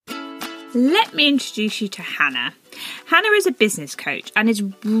Let me introduce you to Hannah. Hannah is a business coach and is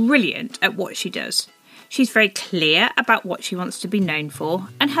brilliant at what she does. She's very clear about what she wants to be known for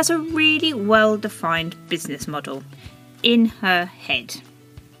and has a really well-defined business model in her head.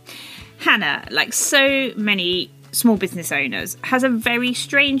 Hannah, like so many small business owners, has a very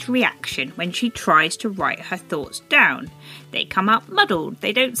strange reaction when she tries to write her thoughts down. They come up muddled,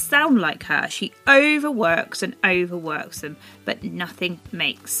 they don't sound like her. She overworks and overworks them, but nothing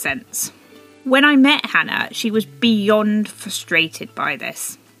makes sense. When I met Hannah, she was beyond frustrated by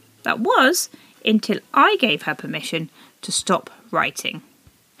this. That was until I gave her permission to stop writing.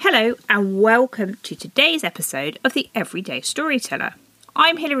 Hello and welcome to today's episode of The Everyday Storyteller.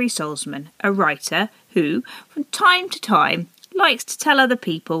 I'm Hilary Salzman, a writer who, from time to time, likes to tell other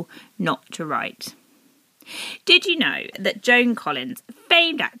people not to write. Did you know that Joan Collins,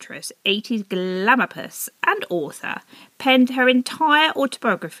 famed actress, 80s glamourpuss and author, penned her entire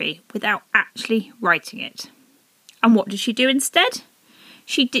autobiography without actually writing it? And what did she do instead?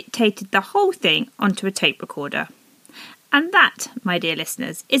 She dictated the whole thing onto a tape recorder. And that, my dear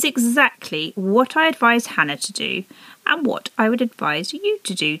listeners, is exactly what I advise Hannah to do and what I would advise you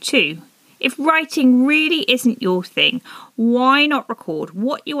to do too. If writing really isn't your thing, why not record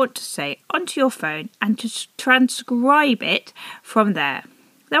what you want to say onto your phone and just transcribe it from there?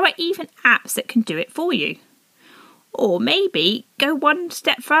 There are even apps that can do it for you. Or maybe go one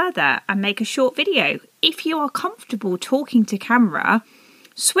step further and make a short video. If you are comfortable talking to camera,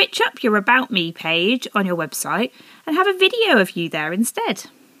 switch up your About Me page on your website and have a video of you there instead.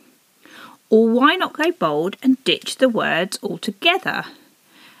 Or why not go bold and ditch the words altogether?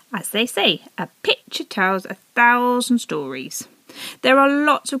 As they say, a picture tells 1,000 stories. There are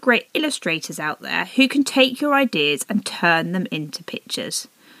lots of great illustrators out there who can take your ideas and turn them into pictures.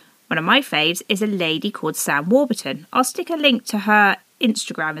 One of my faves is a lady called Sam Warburton. I'll stick a link to her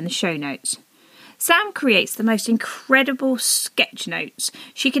Instagram in the show notes. Sam creates the most incredible sketch notes.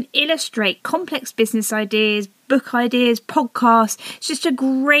 She can illustrate complex business ideas, book ideas, podcasts. It's just a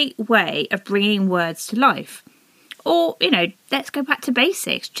great way of bringing words to life. Or, let's go back to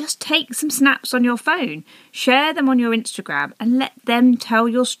basics. Just take some snaps on your phone, share them on your Instagram and let them tell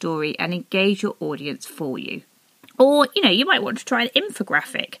your story and engage your audience for you. Or, you might want to try an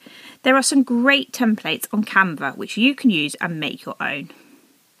infographic. There are some great templates on Canva which you can use and make your own.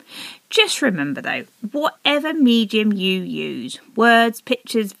 Just remember though, whatever medium you use, words,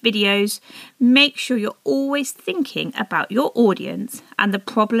 pictures, videos, make sure you're always thinking about your audience and the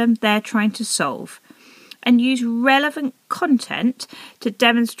problem they're trying to solve. And use relevant content to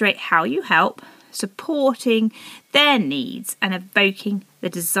demonstrate how you help, supporting their needs and evoking the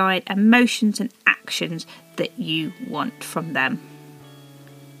desired emotions and actions that you want from them.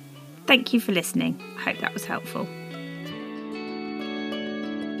 Thank you for listening. I hope that was helpful.